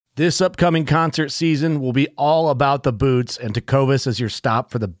This upcoming concert season will be all about the boots, and Tecovas is your stop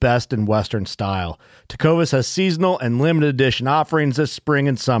for the best in Western style. Tecovas has seasonal and limited edition offerings this spring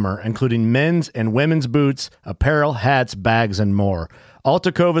and summer, including men's and women's boots, apparel, hats, bags, and more. All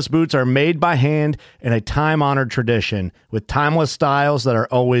Tecovas boots are made by hand in a time-honored tradition with timeless styles that are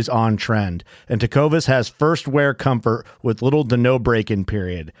always on trend. And Tecovas has first wear comfort with little to no break-in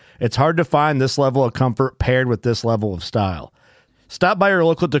period. It's hard to find this level of comfort paired with this level of style. Stop by your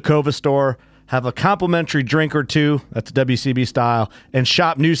local Tecovas store, have a complimentary drink or two, that's WCB style, and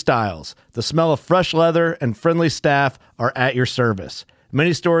shop new styles. The smell of fresh leather and friendly staff are at your service.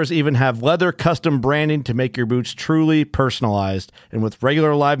 Many stores even have leather custom branding to make your boots truly personalized. And with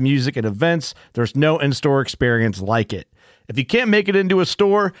regular live music and events, there's no in-store experience like it. If you can't make it into a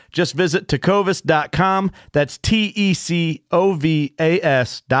store, just visit tecovas.com. That's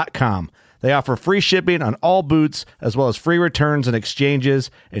TECOVAS.com. They offer free shipping on all boots, as well as free returns and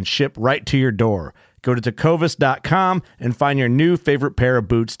exchanges, and ship right to your door. Go to tecovas.com and find your new favorite pair of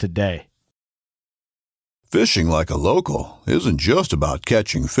boots today. Fishing like a local isn't just about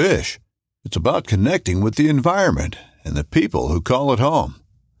catching fish. It's about connecting with the environment and the people who call it home.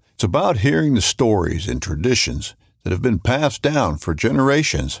 It's about hearing the stories and traditions that have been passed down for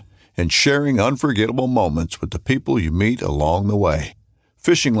generations and sharing unforgettable moments with the people you meet along the way.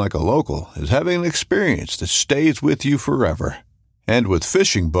 Fishing like a local is having an experience that stays with you forever. And with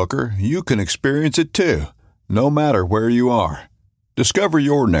Fishing Booker, you can experience it too, no matter where you are. Discover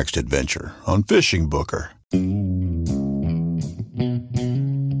your next adventure on Fishing Booker.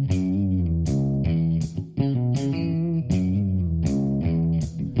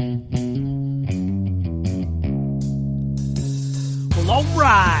 Well, all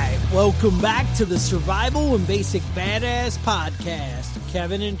right. Welcome back to the Survival and Basic Badass Podcast.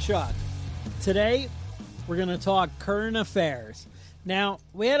 Kevin and Chuck. Today, we're going to talk current affairs. Now,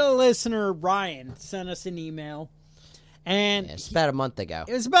 we had a listener, Ryan, sent us an email. And it's about a month ago.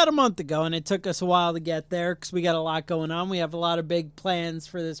 It was about a month ago, and it took us a while to get there because we got a lot going on. We have a lot of big plans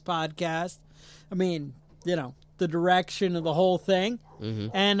for this podcast. I mean, you know, the direction of the whole thing. Mm-hmm.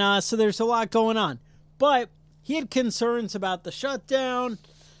 And so there's a lot going on. But he had concerns about the shutdown,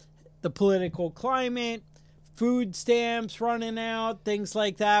 the political climate, food stamps running out, things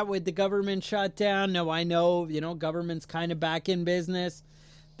like that with the government shutdown. Now, I know, you know, government's kind of back in business.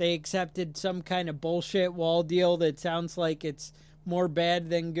 They accepted some kind of bullshit wall deal that sounds like it's more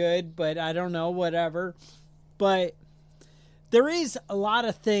bad than good, but I don't know, whatever. But there is a lot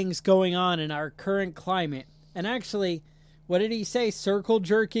of things going on in our current climate. And actually, what did he say? Circle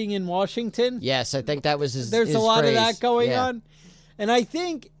jerking in Washington? Yes, I think that was his There's his a lot phrase. of that going on. And I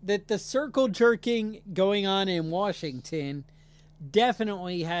think that the circle jerking going on in Washington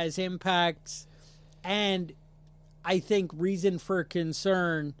definitely has impacts and I think reason for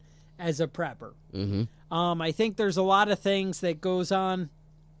concern as a prepper. Mm-hmm. I think there's a lot of things that goes on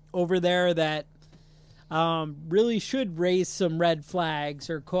over there that really should raise some red flags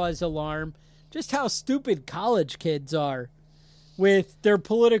or cause alarm. Just how stupid college kids are with their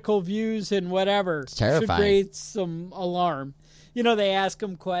political views and whatever. It's terrifying. Should raise some alarm. You know, they ask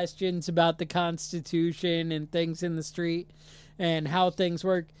them questions about the Constitution and things in the street and how things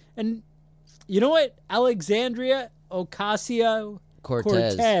work. And you know what? Alexandria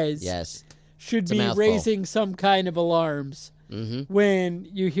Ocasio-Cortez yes. should be raising some kind of alarms when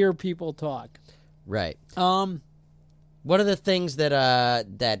you hear people talk. Right. One of the things that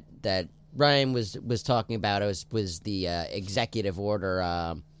that Ryan was talking about was the executive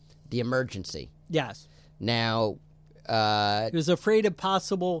order, the emergency. Yes. Now, he was afraid of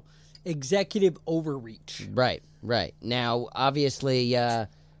possible executive overreach. Right. Now, obviously,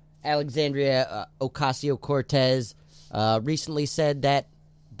 Alexandria Ocasio-Cortez recently said that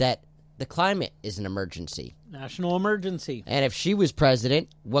the climate is an emergency. National emergency. And if she was president,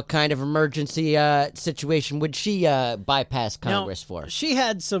 what kind of emergency situation would she bypass Congress for? She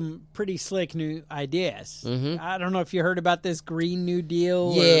had some pretty slick new ideas. Mm-hmm. I don't know if you heard about this Green New Deal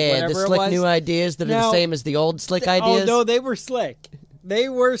or whatever the slick new ideas that are the same as the old slick ideas? Oh, no, they were slick. They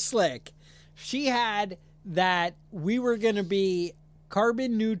were slick. She had that we were going to be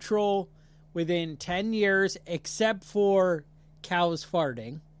carbon neutral within 10 years, except for cows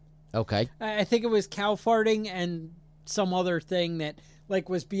farting. Okay. I think it was cow farting and some other thing that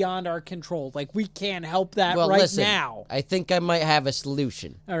was beyond our control. We can't help that now. I think I might have a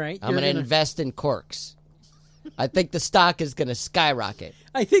solution. All right. I'm going to invest in corks. I think the stock is going to skyrocket.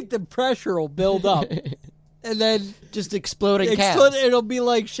 I think the pressure will build up. And then just exploding cows. It'll be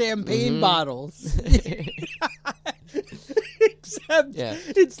like champagne bottles. Except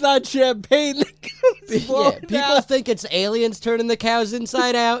it's not champagne that Yeah, people think it's aliens turning the cows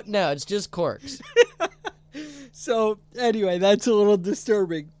inside out. No, it's just corks. So, anyway, that's a little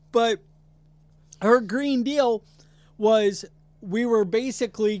disturbing. But her Green Deal was we were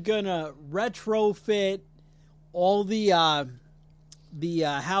basically going to retrofit all the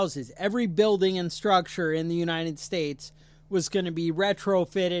houses. Every building and structure in the United States was going to be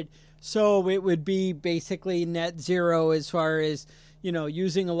retrofitted. So it would be basically net zero as far as,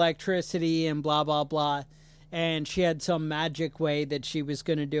 using electricity and blah, blah, blah. And she had some magic way that she was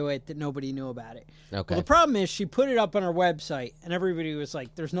going to do it that nobody knew about it. Okay. Well, the problem is she put it up on her website and everybody was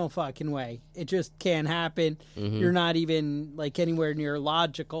like, there's no fucking way. It just can't happen. Mm-hmm. You're not even like anywhere near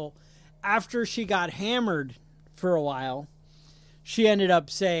logical. After she got hammered for a while, she ended up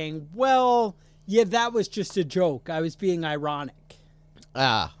saying, well, yeah, that was just a joke. I was being ironic.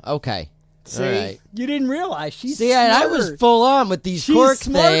 Ah, okay. See, right. You didn't realize she's See, I was full on with these cork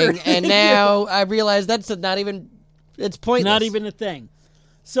thing, and now I realize that's not even, it's pointless. Not even a thing.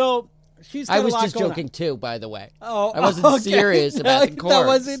 So, she's got I was a lot just going joking, on. Too, by the way. Oh, I wasn't serious about the corks. That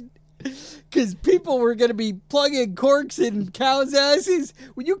wasn't, because people were going to be plugging corks in cows' asses.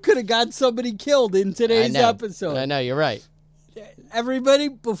 Well, you could have got somebody killed in today's episode. I know, you're right. Everybody,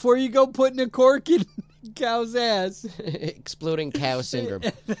 before you go putting a cork in cow's ass. Exploding cow syndrome.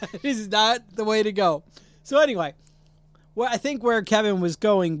 That is not the way to go. So anyway, I think where Kevin was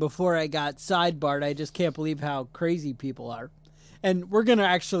going before I got sidebarred, I just can't believe how crazy people are. And we're going to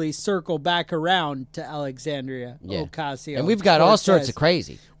actually circle back around to Alexandria Ocasio. And we've got all sorts of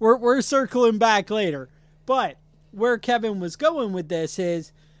crazy. We're circling back later. But where Kevin was going with this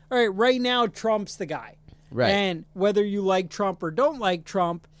is, all right now Trump's the guy. Right. And whether you like Trump or don't like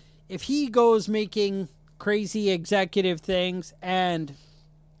Trump, if he goes making crazy executive things and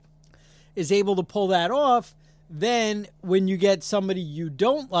is able to pull that off, then when you get somebody you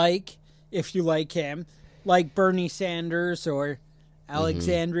don't like, if you like him, like Bernie Sanders or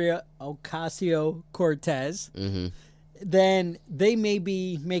Alexandria Ocasio-Cortez, then they may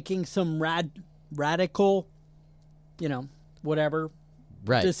be making some radical, whatever,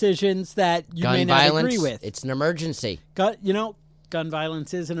 decisions that you may not agree with. It's an emergency. Gun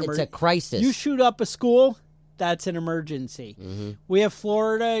violence is an emergency. It's a crisis. You shoot up a school, that's an emergency. We have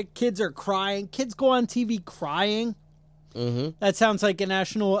Florida. Kids are crying. Kids go on TV crying. That sounds like a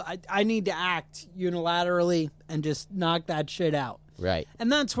national... I need to act unilaterally and just knock that shit out. Right.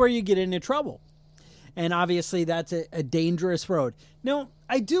 And that's where you get into trouble. And obviously that's a dangerous road. Now,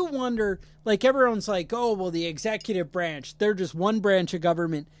 I do wonder, like everyone's like, oh, well, the executive branch, they're just one branch of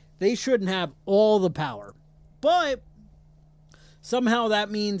government. They shouldn't have all the power. But somehow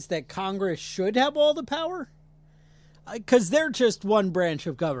that means that Congress should have all the power? Because they're just one branch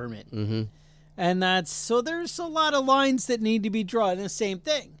of government. And so there's a lot of lines that need to be drawn. The same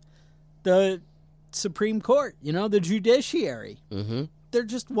thing. The Supreme Court, the judiciary. They're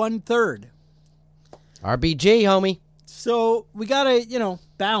just 1/3. RBG, homie. So we got to,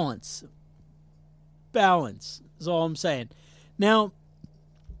 balance. Balance is all I'm saying. Now,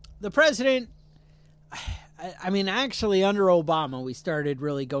 the president, actually under Obama, we started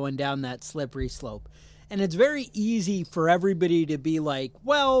really going down that slippery slope. And it's very easy for everybody to be like,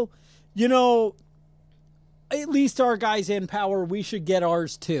 well, at least our guy's in power. We should get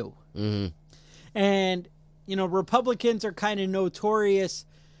ours too. And, Republicans are kind of notorious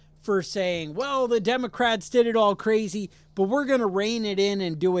for saying, well, the Democrats did it all crazy, but we're going to rein it in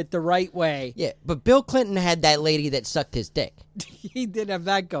and do it the right way. Yeah, but Bill Clinton had that lady that sucked his dick. He did have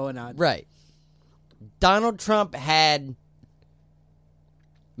that going on. Right. Donald Trump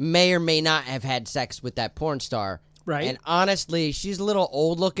may or may not have had sex with that porn star. Right. And honestly, she's a little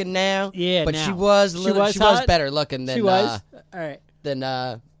old looking now. Yeah, but now. she was better looking than she was. All right.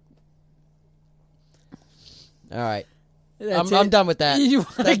 All right. I'm done with that. You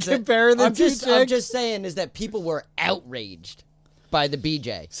want to compare the two chicks? I'm just saying is that people were outraged by the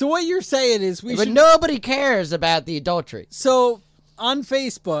BJ. So what you're saying is but nobody cares about the adultery. So on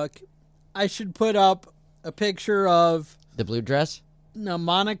Facebook, I should put up a picture of the blue dress. No,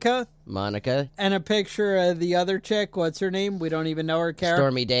 Monica. And a picture of the other chick. What's her name? We don't even know her character.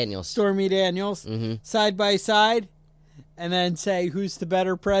 Stormy Daniels. Side by side. And then say, who's the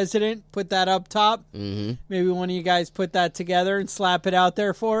better president? Put that up top. Maybe one of you guys put that together and slap it out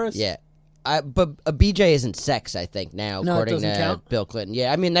there for us. Yeah. But a BJ isn't sex, I think, now, according to count. Bill Clinton.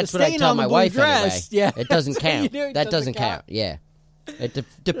 Yeah, that's what I tell my wife anyway. Yeah. It doesn't count. That doesn't count. Yeah. It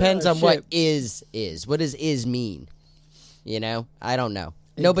depends on what is. What does is mean? I don't know.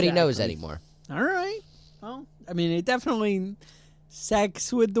 Nobody knows anymore. All right. Well, it definitely,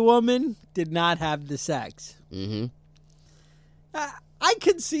 sex with the woman did not have the sex. I I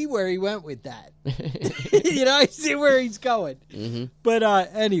could see where he went with that. I see where he's going. Mm-hmm. But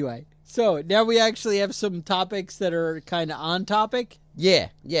anyway, so now we actually have some topics that are kind of on topic. Yeah.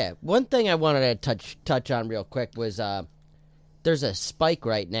 One thing I wanted to touch on real quick was there's a spike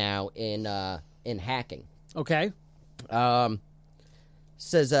right now in hacking. Okay.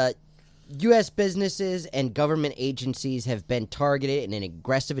 Says U.S. businesses and government agencies have been targeted in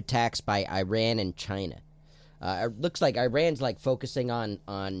aggressive attacks by Iran and China. It looks like Iran's focusing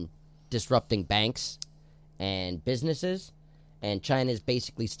on disrupting banks and businesses, and China's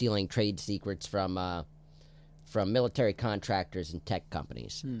basically stealing trade secrets from military contractors and tech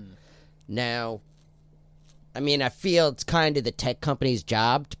companies. Now, I mean, I feel it's kind of the tech company's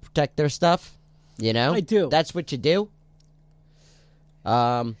job to protect their stuff. I do. That's what you do.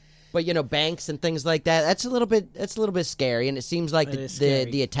 But banks and things like that, that's a little bit scary, and it seems like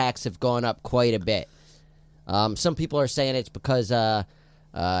the attacks have gone up quite a bit. Some people are saying it's because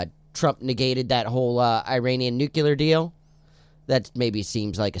Trump negated that whole Iranian nuclear deal. That maybe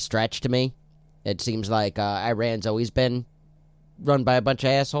seems like a stretch to me. It seems like Iran's always been run by a bunch of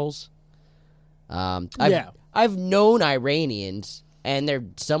assholes. I've known Iranians, and they're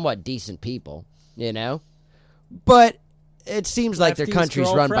somewhat decent people, but it seems like their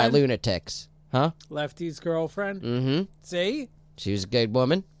country's run by lunatics. Huh? Lefty's girlfriend? Mm-hmm. See? She was a good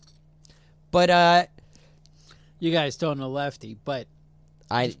woman. But, you guys don't know Lefty, but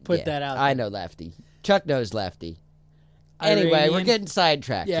put that out there. I know Lefty. Chuck knows Lefty. Anyway, Iranian? we're getting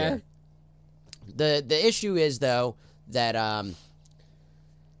sidetracked here. The issue is, though, that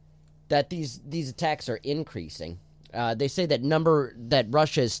these attacks are increasing. They say that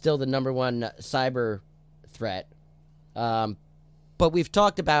Russia is still the number one cyber threat. But we've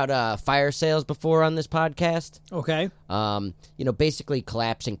talked about fire sales before on this podcast. Okay. Basically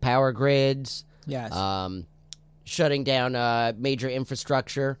collapsing power grids. Yes. Shutting down major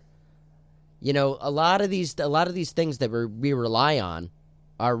infrastructure. A lot of these things that we rely on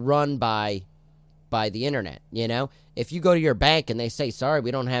are run by the internet. If you go to your bank and they say, "Sorry,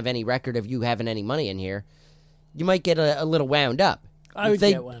 we don't have any record of you having any money in here," you might get a little wound up. I would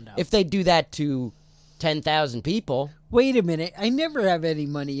get wound up if they do that to 10,000 people. Wait a minute! I never have any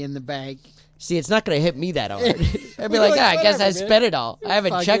money in the bank. See, it's not going to hit me that hard. I'd be like, I guess I spent it all. I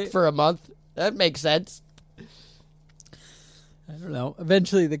haven't checked for a month. That makes sense. I don't know.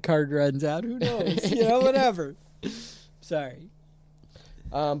 Eventually the card runs out. Who knows? Whatever. Sorry.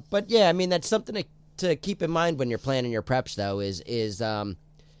 But yeah, I mean, that's something to keep in mind when you're planning your preps, though, is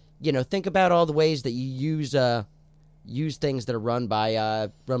think about all the ways that you use things that are run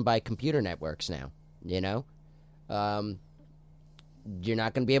by computer networks now. You're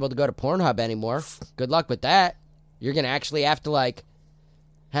not going to be able to go to Pornhub anymore. Good luck with that. You're going to actually have to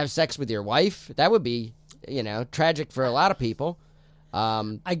have sex with your wife. That would be tragic for a lot of people.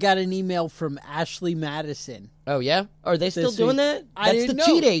 I got an email from Ashley Madison. Oh yeah, are they still doing that? I That's didn't the know.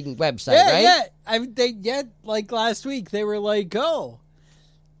 cheating website, right? Yeah. Last week they were like, "Oh,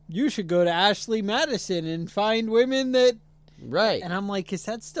 you should go to Ashley Madison and find women that." Right. And I'm like, "Is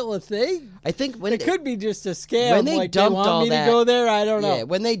that still a thing?" I think it could be just a scam. When they dumped want all me that, to go there, I don't know. Yeah,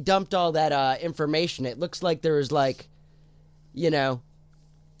 when they dumped all that information, it looks like there was it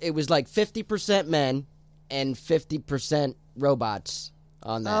was 50% men and 50% robots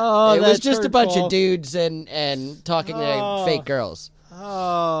on that. Oh, it was just hurtful. a bunch of dudes and talking to fake girls.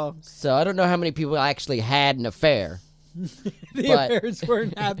 Oh. So I don't know how many people actually had an affair. Affairs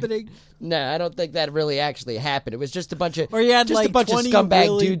weren't happening. No, I don't think that really actually happened. It was just a bunch of or you had a bunch of scumbag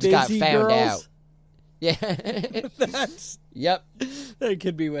really dudes got found girls. out. Yeah. Yep. That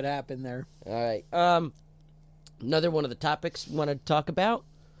could be what happened there. All right. Another one of the topics we want to talk about,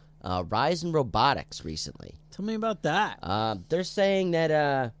 rise in robotics recently. Tell me about that. They're saying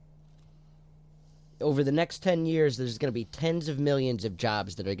that over the next 10 years, there's going to be tens of millions of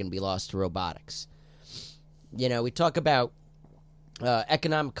jobs that are going to be lost to robotics. We talk about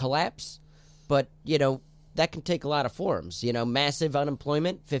economic collapse, but, that can take a lot of forms. Massive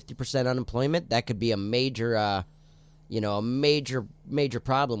unemployment, 50% unemployment, that could be a major, a major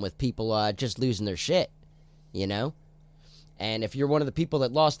problem with people just losing their shit, And if you're one of the people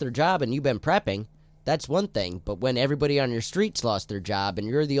that lost their job and you've been prepping, that's one thing. But when everybody on your streets lost their job and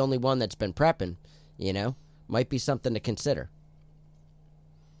you're the only one that's been prepping, might be something to consider.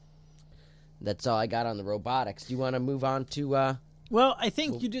 That's all I got on the robotics. Do you want to move on to... Well, I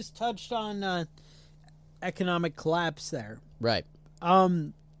think you just touched on economic collapse there. Right.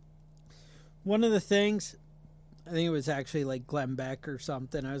 One of the things, I think it was actually Glenn Beck or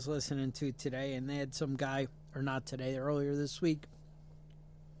something I was listening to today, and they had some guy, or not today, earlier this week,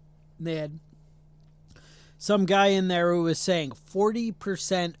 they had some guy in there who was saying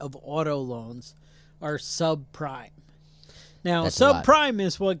 40% of auto loans are subprime. Now, That's a lot. subprime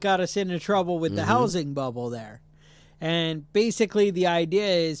is what got us into trouble with the housing bubble there. And basically the idea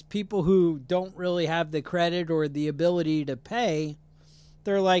is people who don't really have the credit or the ability to pay,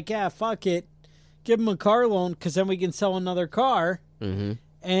 they're like, yeah, fuck it. Give them a car loan because then we can sell another car. Mm-hmm.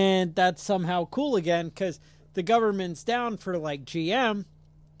 And that's somehow cool again because the government's down for like GM.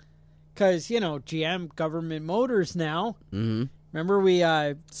 Because, GM, government motors now. Mm-hmm. Remember we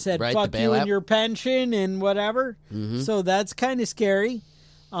said, Right, fuck the you and bailout. your pension and whatever? Mm-hmm. So that's kind of scary.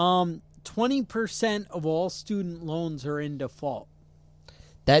 20% of all student loans are in default.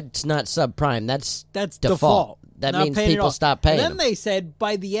 That's not subprime. That's Default. That Not means paying at people all. stop paying And then them. they said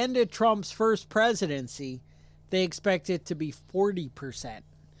by the end of Trump's first presidency, they expect it to be 40%.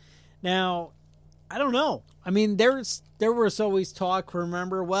 Now, I don't know. I mean, there was always talk,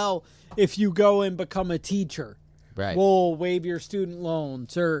 remember, well, if you go and become a teacher, Right. we'll waive your student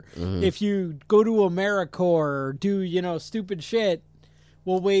loans. Or if you go to AmeriCorps or do, stupid shit,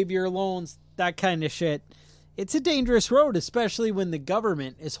 we'll waive your loans, that kind of shit. It's a dangerous road, especially when the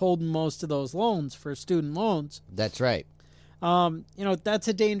government is holding most of those loans for student loans. That's right. That's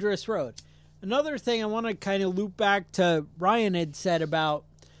a dangerous road. Another thing I want to kind of loop back to Ryan had said about,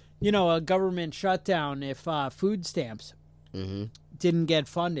 a government shutdown if food stamps didn't get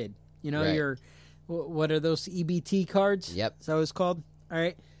funded. Right. Your, what are those, EBT cards? Yep. Is that what it's called? All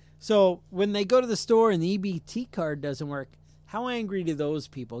right. So when they go to the store and the EBT card doesn't work, how angry do those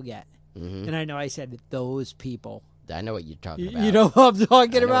people get? Mm-hmm. And I know I said those people. I know what you're talking about. You know what I'm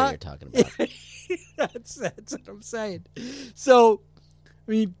talking I know about? what you're talking about. That's what I'm saying. So,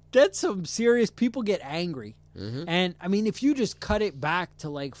 I mean, that's some serious. People get angry, and I mean, if you just cut it back to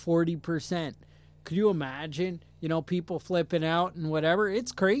like 40%, could you imagine? People flipping out and whatever.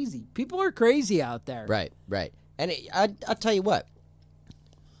 It's crazy. People are crazy out there. Right. And I'll tell you what.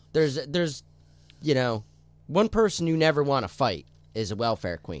 There's one person you never want to fight is a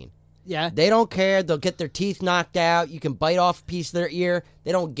welfare queen. Yeah. They don't care. They'll get their teeth knocked out. You can bite off a piece of their ear.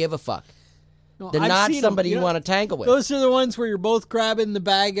 They don't give a fuck. No, They're I've not seen somebody them. you want to tangle with. Those are the ones where you're both grabbing the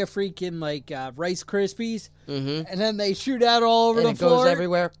bag of freaking like Rice Krispies, and then they shoot out all over and the it floor. goes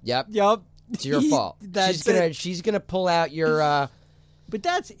everywhere. Yep. Yep. It's your fault. She's gonna pull out your But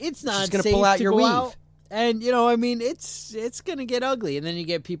it's not She's gonna safe pull out to your go weave. out. And I mean, it's gonna get ugly, and then you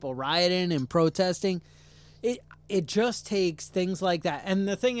get people rioting and protesting. It just takes things like that. And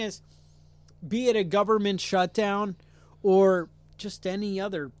the thing is, be it a government shutdown or just any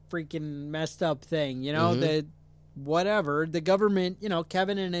other freaking messed up thing, the whatever the government,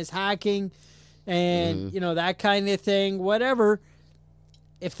 Kevin and his hacking, and that kind of thing, whatever.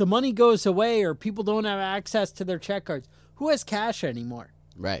 If the money goes away or people don't have access to their check cards, who has cash anymore?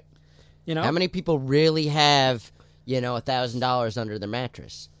 right. How How many people really have $1,000 under their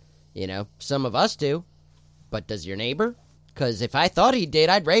mattress? Some of us do, but does your neighbor? Because if I thought he did,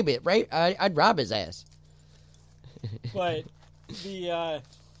 I'd rape it. Right? I'd rob his ass. But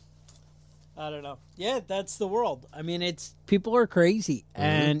I don't know. Yeah, that's the world. I mean, people are crazy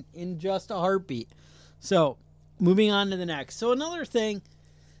and in just a heartbeat. So, moving on to the next. So, another thing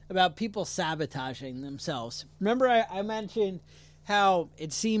about people sabotaging themselves. Remember, I mentioned how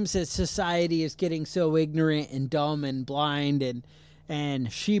it seems that society is getting so ignorant and dumb and blind and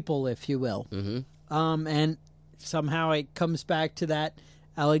sheeple, if you will. And somehow it comes back to that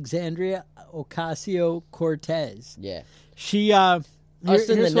Alexandria Ocasio-Cortez. Yeah. She, Us in the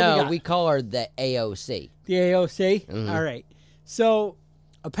here's what know, got. we call her the AOC. The AOC? All right. So,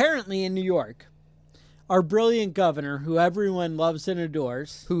 apparently in New York, our brilliant governor, who everyone loves and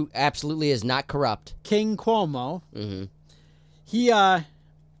adores, Who absolutely is not corrupt. King Cuomo, he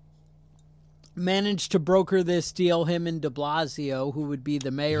managed to broker this deal, him and de Blasio, who would be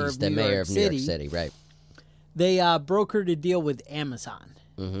the mayor He's of the New mayor York of New York City. City, right. They brokered a deal with Amazon,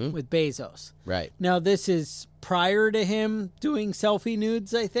 with Bezos. Right. Now, this is prior to him doing selfie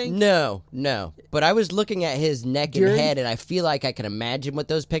nudes, I think. No. But I was looking at his neck and During- head, and I feel like I can imagine what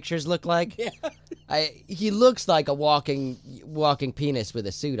those pictures look like. Yeah. He looks like a walking penis with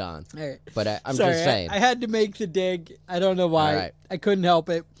a suit on. All right. But I'm Sorry, just saying. I had to make the dig. I don't know why. All right. I couldn't help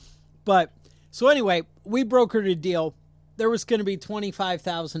it. But, so anyway, we brokered a deal. There was going to be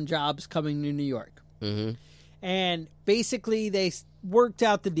 25,000 jobs coming to New York. And basically, they worked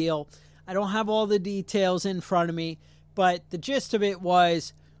out the deal. I don't have all the details in front of me, but the gist of it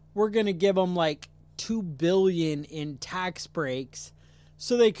was we're going to give them like $2 billion in tax breaks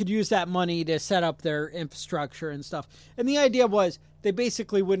so they could use that money to set up their infrastructure and stuff. And the idea was they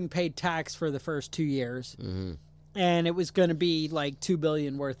basically wouldn't pay tax for the first 2 years. And it was going to be like $2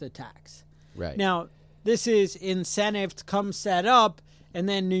 billion worth of tax. Right. Now, this is incentive to come set up, and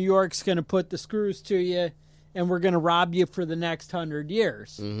then New York's going to put the screws to you, and we're going to rob you for the next 100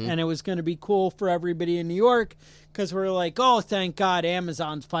 years. And it was going to be cool for everybody in New York because we're like, oh, thank God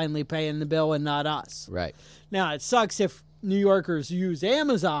Amazon's finally paying the bill and not us. Right. Now, it sucks if New Yorkers use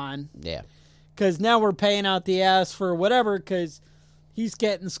Amazon Yeah. because now we're paying out the ass for whatever because he's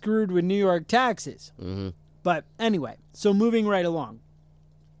getting screwed with New York taxes. But anyway, so moving right along.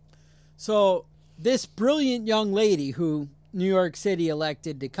 So this brilliant young lady who New York City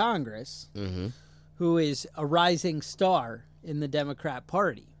elected to Congress, who is a rising star in the Democrat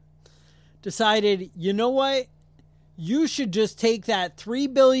Party, decided, you know what? You should just take that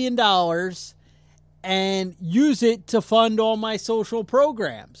 $3 billion and use it to fund all my social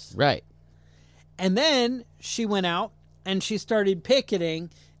programs. Right. And then she went out and she started picketing,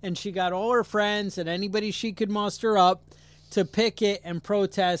 and she got all her friends and anybody she could muster up to picket and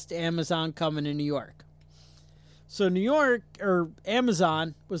protest Amazon coming to New York. So New York, or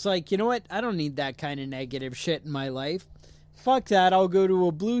Amazon, was like, you know what? I don't need that kind of negative shit in my life. Fuck that. I'll go to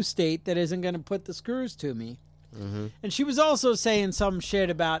a blue state that isn't going to put the screws to me. And she was also saying some shit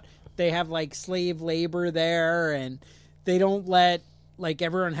about they have, like, slave labor there, and they don't let, like,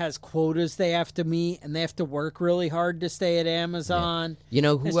 everyone has quotas they have to meet, and they have to work really hard to stay at Amazon. Yeah. You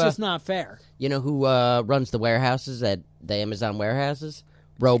know who? It's just not fair. You know who runs the warehouses at the Amazon warehouses?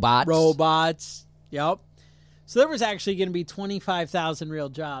 Robots. Robots. Yep. So there was actually going to be 25,000 real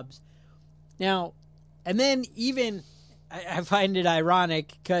jobs. Now, and then even, I find it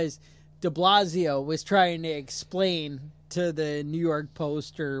ironic because de Blasio was trying to explain to the New York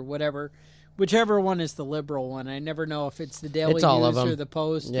Post or whatever, whichever one is the liberal one. I never know if it's the Daily It's all of News them. or the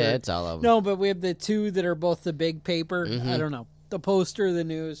Post. Yeah, or, it's all of them. No, but we have the two that are both the big paper. I don't know. The Post or the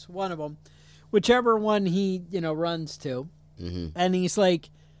News, one of them. Whichever one he, runs to. And he's like,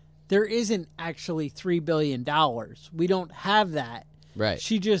 there isn't actually $3 billion. We don't have that. Right.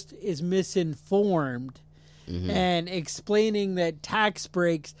 She just is misinformed and explaining that tax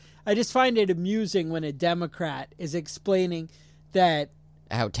breaks. I just find it amusing when a Democrat is explaining that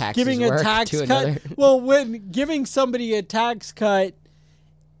How taxes giving work a tax to cut. another. Well, when giving somebody a tax cut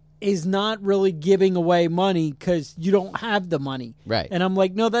is not really giving away money because you don't have the money. Right. And I'm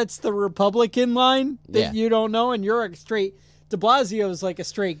like, no, that's the Republican line that Yeah. you don't know, and you're a straight. De Blasio is like a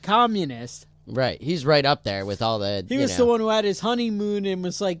straight communist. Right. He's right up there with all the. He was the one who had his honeymoon and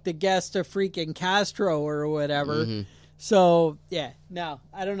was like the guest of freaking Castro or whatever. So, yeah, no,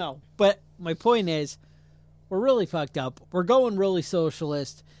 I don't know. But my point is, we're really fucked up. We're going really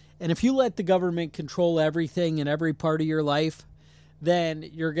socialist. And if you let the government control everything in every part of your life, then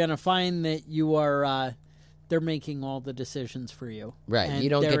you're going to find that you are, they're making all the decisions for you. Right. And You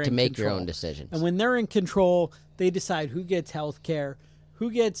don't they're get to in make your control. own decisions. And when they're in control, they decide who gets health care,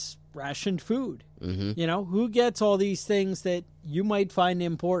 who gets rationed food, who gets all these things that you might find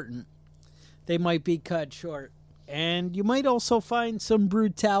important. They might be cut short. And you might also find some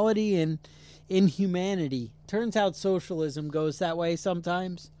brutality and inhumanity. Turns out socialism goes that way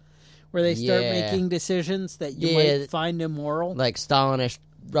sometimes, where they start Yeah. making decisions that you Yeah. might find immoral. Like Stalinist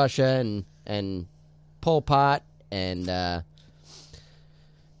Russia and Pol Pot and I'll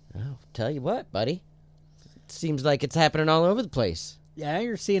tell you what, buddy. It seems like it's happening all over the place. Yeah,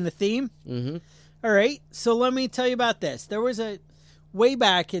 you're seeing the theme? All right, so let me tell you about this. There was way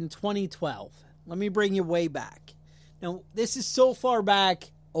back in 2012. Let me bring you way back. Now, this is so far back,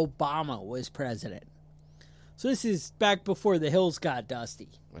 Obama was president. So this is back before the hills got dusty.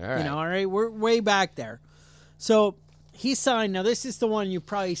 All right. All right, we're way back there. So he signed, now this is the one you've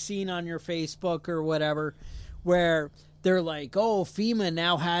probably seen on your Facebook or whatever, where they're like, oh, FEMA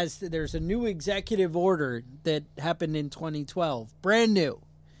now there's a new executive order that happened in 2012. Brand new.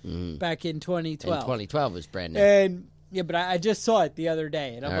 Back in 2012. And 2012 was brand new. And yeah, but I just saw it the other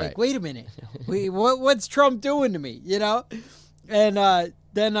day, and I'm All like, right. wait a minute, what's Trump doing to me? And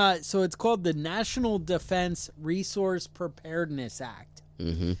then so it's called the National Defense Resource Preparedness Act,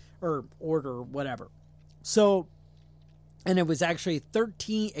 or order, whatever. So, and it was actually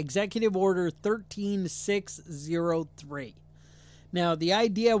Executive Order 13603. Now the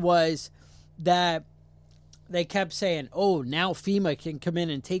idea was that they kept saying, oh, now FEMA can come in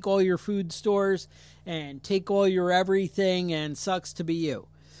and take all your food stores and take all your everything, and sucks to be you.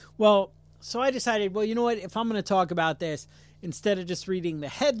 Well, so I decided, well, you know what? If I'm going to talk about this, instead of just reading the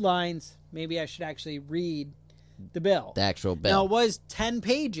headlines, maybe I should actually read the bill. The actual bill. Now, it was 10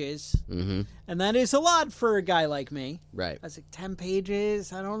 pages, and that is a lot for a guy like me. Right. I was like, 10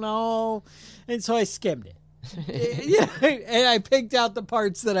 pages? I don't know. And so I skimmed it. Yeah, and I picked out the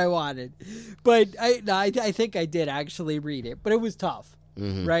parts that I wanted. But I think I did actually read it, but it was tough,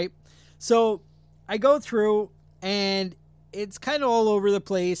 right? So I go through, and it's kind of all over the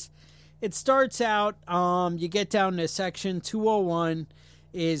place. It starts out, you get down to section 201,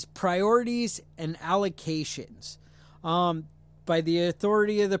 is priorities and allocations. By the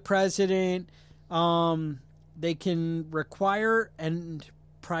authority of the president, they can require and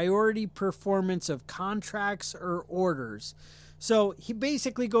priority performance of contracts or orders. So he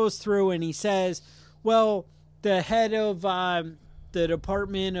basically goes through and he says, well, the head of the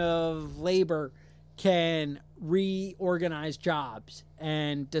Department of Labor can reorganize jobs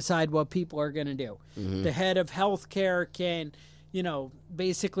and decide what people are going to do. Mm-hmm. The head of healthcare can,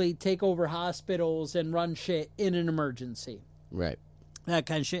 basically take over hospitals and run shit in an emergency. Right. That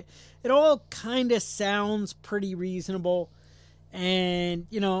kind of shit. It all kind of sounds pretty reasonable. And,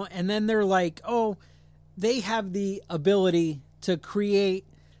 and then they're like, oh, they have the ability to create,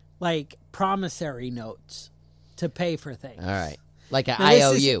 like, promissory notes to pay for things. All right. Like an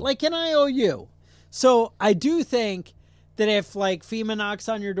IOU. Like an IOU. So I do think that if, like, FEMA knocks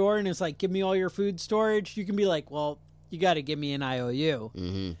on your door and is like, give me all your food storage, you can be like, well, you got to give me an IOU.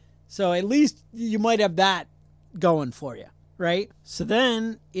 Mm-hmm. So at least you might have that going for you, right? So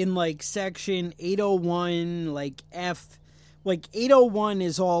then in, like, section 801, like, F, like, 801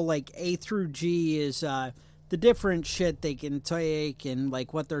 is all, like, A through G is the different shit they can take and,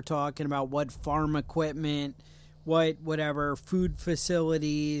 like, what they're talking about, what farm equipment, whatever, food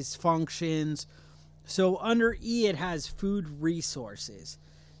facilities, functions. So under E, it has food resources.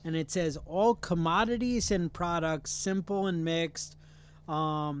 And it says all commodities and products, simple and mixed,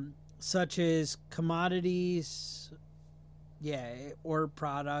 such as commodities, or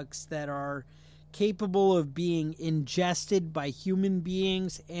products that are capable of being ingested by human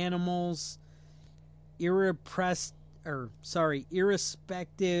beings, animals,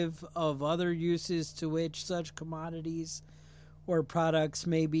 irrespective of other uses to which such commodities or products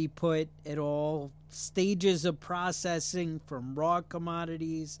may be put at all stages of processing, from raw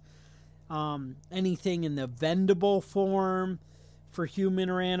commodities, anything in the vendable form for human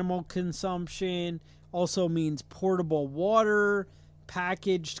or animal consumption. Also means portable water,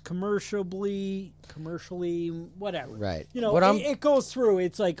 packaged commercially, whatever. Right. It goes through.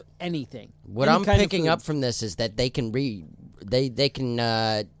 It's like anything. What I'm picking up from this is that they can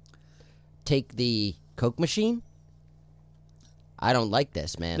take the Coke machine. I don't like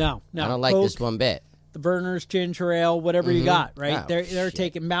this, man. No. I don't like Coke, this one bit. The Verner's ginger ale, whatever you got, right? Oh, they're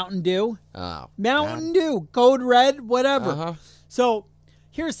taking Mountain Dew. Oh, Mountain Dew, Code Red, whatever. Uh-huh. So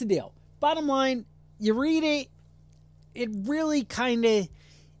here's the deal. Bottom line, you read it, it really kind of,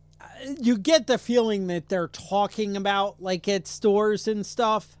 you get the feeling that they're talking about, like, at stores and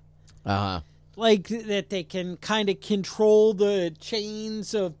stuff. Uh-huh. Like, that they can kind of control the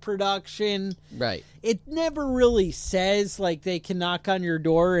chains of production. Right. It never really says, like, they can knock on your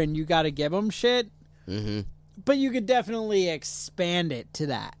door and you got to give them shit. Mm-hmm. But you could definitely expand it to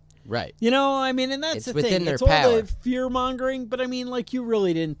that. Right. And that's it's the within thing. Their it's power. all the fear-mongering, but, like, you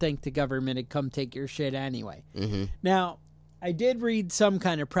really didn't think the government would come take your shit anyway. Mm-hmm. Now, I did read some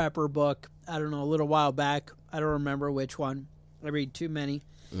kind of prepper book, I don't know, a little while back. I don't remember which one. I read too many.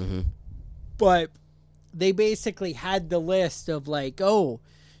 Mm-hmm. But they basically had the list of, like, oh,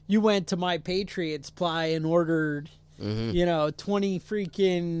 you went to My Patriot Supply and ordered, 20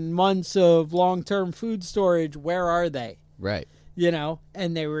 freaking months of long-term food storage. Where are they? Right.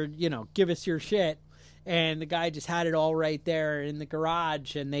 And they were, give us your shit. And the guy just had it all right there in the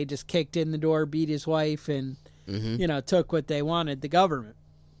garage, and they just kicked in the door, beat his wife, and, took what they wanted, the government.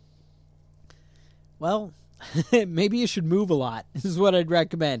 Well, maybe you should move a lot. This is what I'd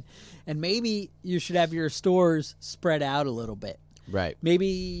recommend. And maybe you should have your stores spread out a little bit. Right.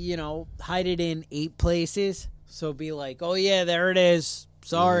 Maybe, hide it in 8 places. So be like, oh, yeah, there it is.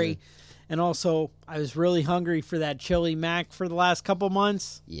 Sorry. Mm-hmm. And also, I was really hungry for that chili mac for the last couple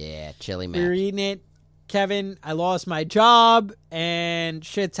months. Yeah, chili mac. We were eating it. Kevin, I lost my job and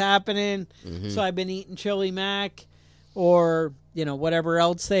shit's happening. Mm-hmm. So I've been eating chili mac or, whatever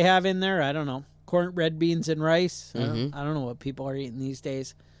else they have in there. I don't know. Corn, red beans, and rice. Mm-hmm. I don't know what people are eating these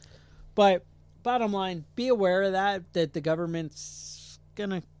days. But bottom line, be aware of that the government's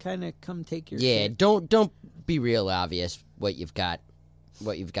gonna kind of come take your shit. Don't be real obvious what you've got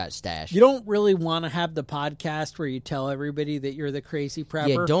stashed. You don't really want to have the podcast where you tell everybody that you're the crazy prepper.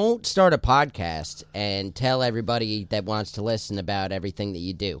 Yeah, don't start a podcast and tell everybody that wants to listen about everything that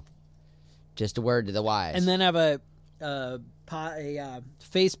you do. Just a word to the wise. And then have a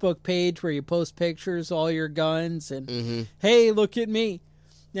Facebook page where you post pictures, all your guns, and hey, look at me.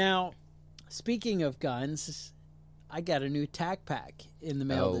 Now, speaking of guns, I got a new tac pack in the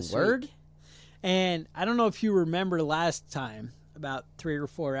mail this week. And I don't know if you remember last time, about 3 or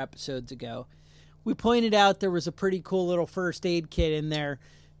 4 episodes ago, we pointed out there was a pretty cool little first aid kit in there,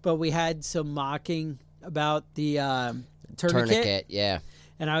 but we had some mocking about the tourniquet. Yeah.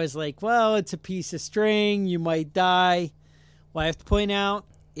 And I was like, well, it's a piece of string. You might die. Well, I have to point out,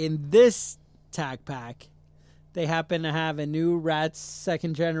 in this tack pack, they happen to have a new Rat's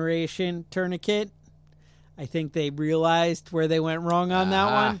second generation tourniquet. I think they realized where they went wrong on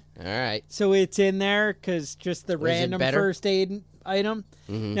that one. All right. So it's in there because just the random first aid item.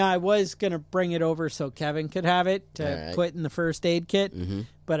 Mm-hmm. Now, I was going to bring it over so Kevin could have it to put in the first aid kit,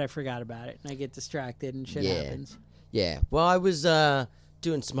 but I forgot about it. And I get distracted and shit happens. Yeah. Well, I was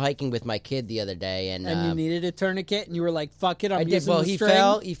doing some hiking with my kid the other day. And you needed a tourniquet, and you were like, fuck it, I'm using Well, the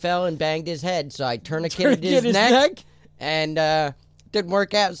string. he fell and banged his head, so I tourniqueted his neck. And didn't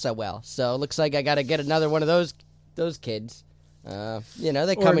work out so well. So it looks like I got to get another one of those kids. They come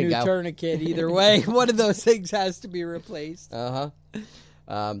and go. Or a new tourniquet, either way. One of those things has to be replaced. Now,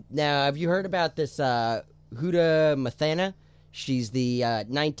 have you heard about this Huda Mathana? She's the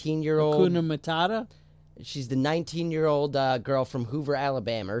 19-year-old... Hakuna Matata? She's the 19-year-old girl from Hoover,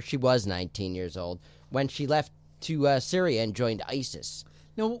 Alabama. Or she was 19 years old when she left to Syria and joined ISIS.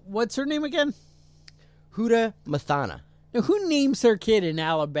 Now, what's her name again? Huda Mathana. Now, who names their kid in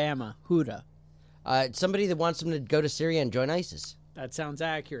Alabama Huda? Somebody that wants them to go to Syria and join ISIS. That sounds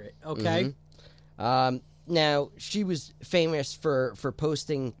accurate. Okay. Now, she was famous for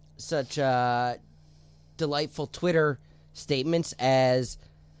posting such delightful Twitter statements as,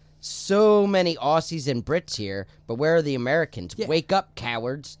 so many Aussies and Brits here, but where are the Americans? Yeah. Wake up,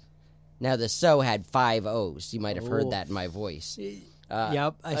 cowards. Now, the "so" had 5 O's. You might have heard that in my voice.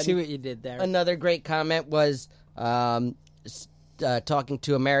 Yep, I see what you did there. Another great comment was talking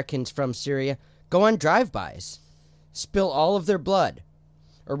to Americans from Syria. Go on drive-bys. Spill all of their blood.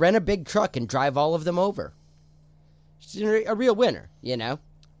 Or rent a big truck and drive all of them over. She's a real winner, you know?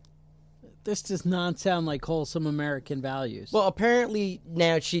 This does not sound like wholesome American values. Well, apparently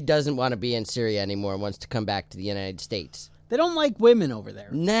now she doesn't want to be in Syria anymore and wants to come back to the United States. They don't like women over there.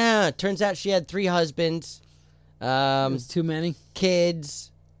 Nah, it turns out she had 3 husbands. There's too many.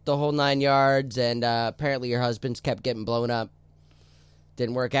 Kids, the whole 9 yards, and apparently her husbands kept getting blown up.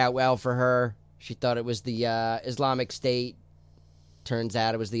 Didn't work out well for her. She thought it was the Islamic State. Turns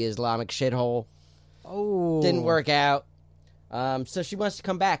out it was the Islamic shithole. Oh. Didn't work out. So she wants to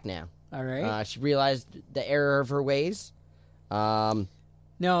come back now. All right. She realized the error of her ways. Now,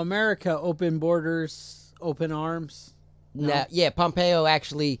 America, open borders, open arms. No? Pompeo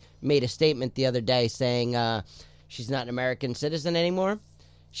actually made a statement the other day saying she's not an American citizen anymore.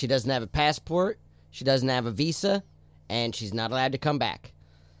 She doesn't have a passport. She doesn't have a visa. And she's not allowed to come back.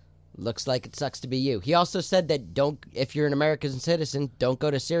 Looks like it sucks to be you. He also said that if you're an American citizen, don't go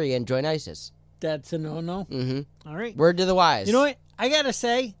to Syria and join ISIS. That's a no-no? Mm-hmm. All right. Word to the wise. You know what? I got to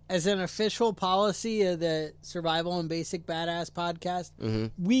say, as an official policy of the Survival and Basic Badass podcast,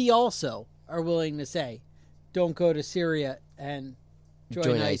 we also are willing to say, don't go to Syria and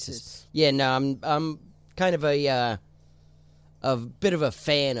join ISIS. Yeah, no, I'm kind of a bit of a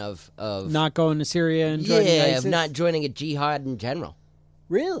fan of not going to Syria and joining ISIS? of not joining a jihad in general.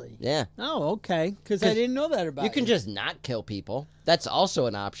 Really? Yeah. Oh, okay. Because I didn't know that about you. You can just not kill people. That's also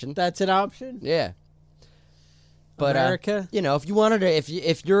an option. That's an option? Yeah. But America? If you wanted to,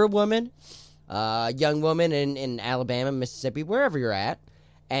 if you're a woman, young woman in Alabama, Mississippi, wherever you're at,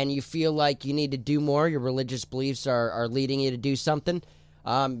 and you feel like you need to do more, your religious beliefs are leading you to do something,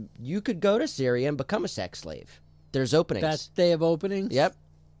 you could go to Syria and become a sex slave. There's openings. They have openings? Yep.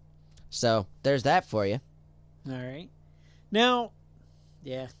 So there's that for you. All right. Now,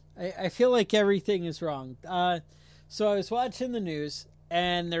 yeah, I feel like everything is wrong. So I was watching the news,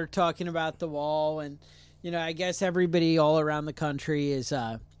 and they're talking about the wall, and I guess everybody all around the country is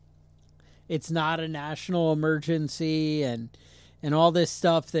it's not a national emergency, and all this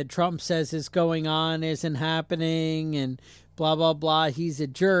stuff that Trump says is going on isn't happening, and blah, blah, blah. He's a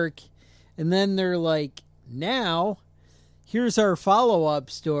jerk. And then they're like, now, here's our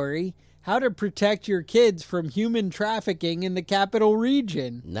follow-up story. How to protect your kids from human trafficking in the capital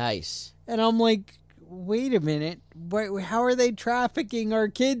region. Nice. And I'm like, wait a minute. How are they trafficking our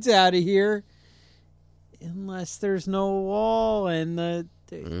kids out of here? Unless there's no wall and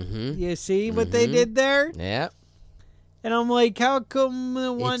you see what they did there? Yeah. And I'm like, how come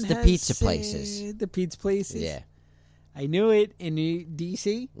one it's the has... pizza places. The pizza places? Yeah. I knew it in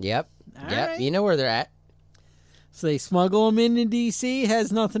D.C.? Yep. All yep. right. You know where they're at. So they smuggle them into D.C.?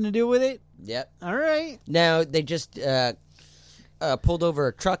 Has nothing to do with it? Yep. All right. Now, they just pulled over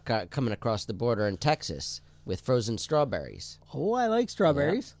a truck coming across the border in Texas with frozen strawberries. Oh, I like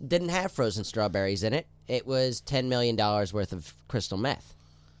strawberries. Yep. Didn't have frozen strawberries in it. It was $10 million worth of crystal meth.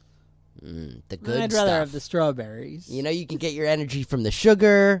 The good I'd stuff. rather have the strawberries. You know, you can get your energy from the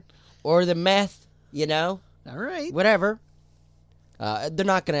sugar or the meth, you know? All right. Whatever. They're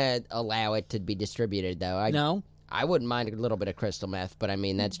not going to allow it to be distributed, though. No. I wouldn't mind a little bit of crystal meth, but I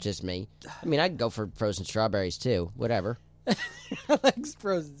mean, that's just me. I mean, I'd go for frozen strawberries, too. Whatever. I like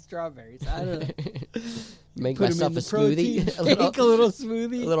frozen strawberries. I don't know. Make Put 'em myself in a the protein smoothie. shake, a little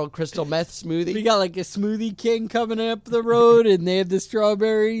smoothie. A little crystal meth smoothie. We got like a Smoothie King coming up the road, and they have the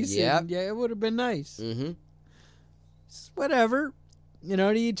strawberries. Yep. And, yeah, it would have been nice. Mm-hmm. Whatever. You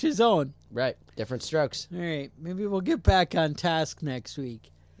know, to each his own. Right. Different strokes. All right. Maybe we'll get back on task next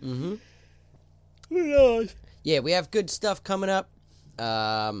week. Mm-hmm. Who knows? Yeah, we have good stuff coming up.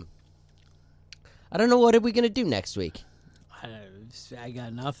 I don't know what are we going to do next week. I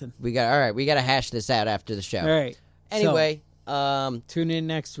got nothing. We got to hash this out after the show. All right. Anyway, Tune in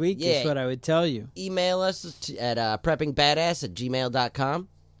next week Yeah. is what I would tell you. email us at preppingbadass@gmail.com.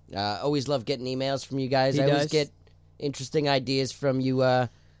 Always love getting emails from you guys. He I always does. get interesting ideas from you,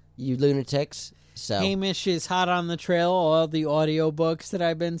 you lunatics. So Hamish is hot on the trail, all the audiobooks that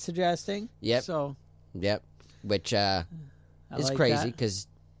I've been suggesting. Yep. So yep, which is like crazy that. because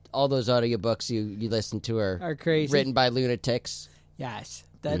all those audiobooks you listen to Are crazy. written by lunatics. Yes.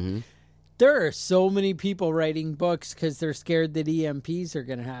 That Mhm. There are so many people writing books because they're scared that EMPs are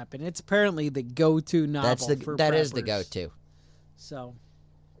going to happen. It's apparently the go-to novel for That is the preppers. go-to. So,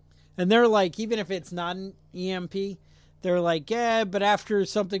 and they're like, even if it's not an EMP, they're like, yeah, but after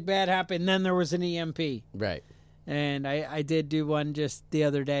something bad happened, then there was an EMP. Right. And I did do one just the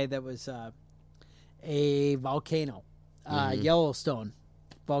other day that was a volcano, Yellowstone.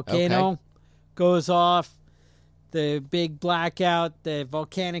 Volcano goes off, the big blackout, the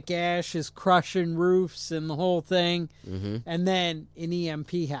volcanic ash is crushing roofs and the whole thing, and then an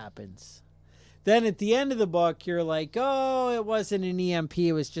EMP happens. Then at the end of the book, you're like, oh, it wasn't an EMP,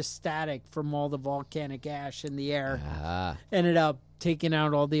 it was just static from all the volcanic ash in the air. Ended up taking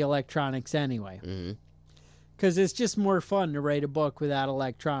out all the electronics anyway. Because it's just more fun to write a book without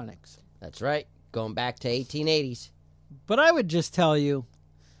electronics. That's right. Going back to 1880s. But I would just tell you,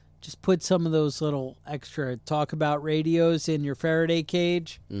 just put some of those little extra talk about radios in your Faraday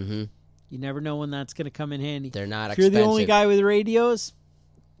cage. Mm-hmm. You never know when that's going to come in handy. They're not If you're expensive. the only guy with radios,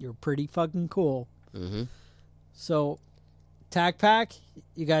 you're pretty fucking cool. Mm-hmm. So, Tac Pack,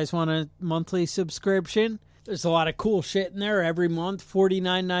 you guys want a monthly subscription? There's a lot of cool shit in there every month,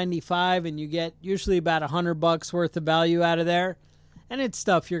 $49.95, and you get usually about $100 worth of value out of there. And it's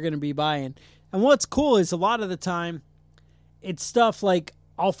stuff you're going to be buying. And what's cool is a lot of the time, it's stuff like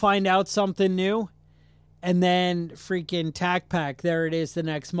I'll find out something new, and then freaking Tac Pack, there it is the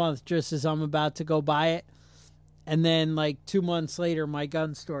next month, just as I'm about to go buy it. And then like 2 months later, my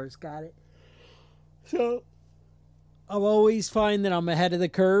gun store's got it. So I'll always find that I'm ahead of the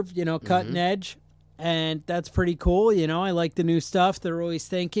curve, cutting edge. And that's pretty cool. I like the new stuff. They're always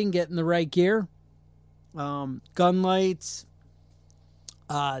thinking, getting the right gear. Gun lights.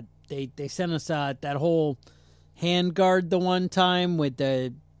 They sent us that whole hand guard the one time with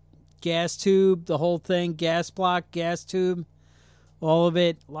the gas tube, the whole thing, gas block, gas tube, all of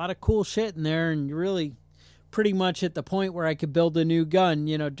it. A lot of cool shit in there, and you're really pretty much at the point where I could build a new gun,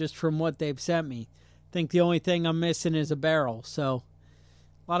 just from what they've sent me. I think the only thing I'm missing is a barrel, so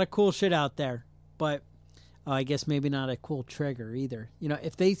a lot of cool shit out there. But I guess maybe not a cool trigger either.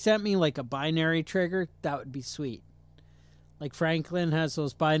 If they sent me like a binary trigger, that would be sweet. Like Franklin has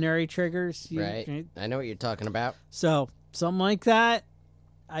those binary triggers. Right. I know what you're talking about. So something like that,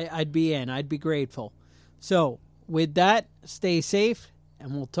 I'd be in. I'd be grateful. So with that, stay safe,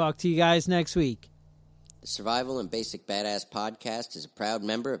 and we'll talk to you guys next week. The Survival and Basic Badass podcast is a proud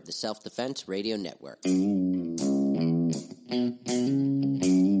member of the Self-Defense Radio Network.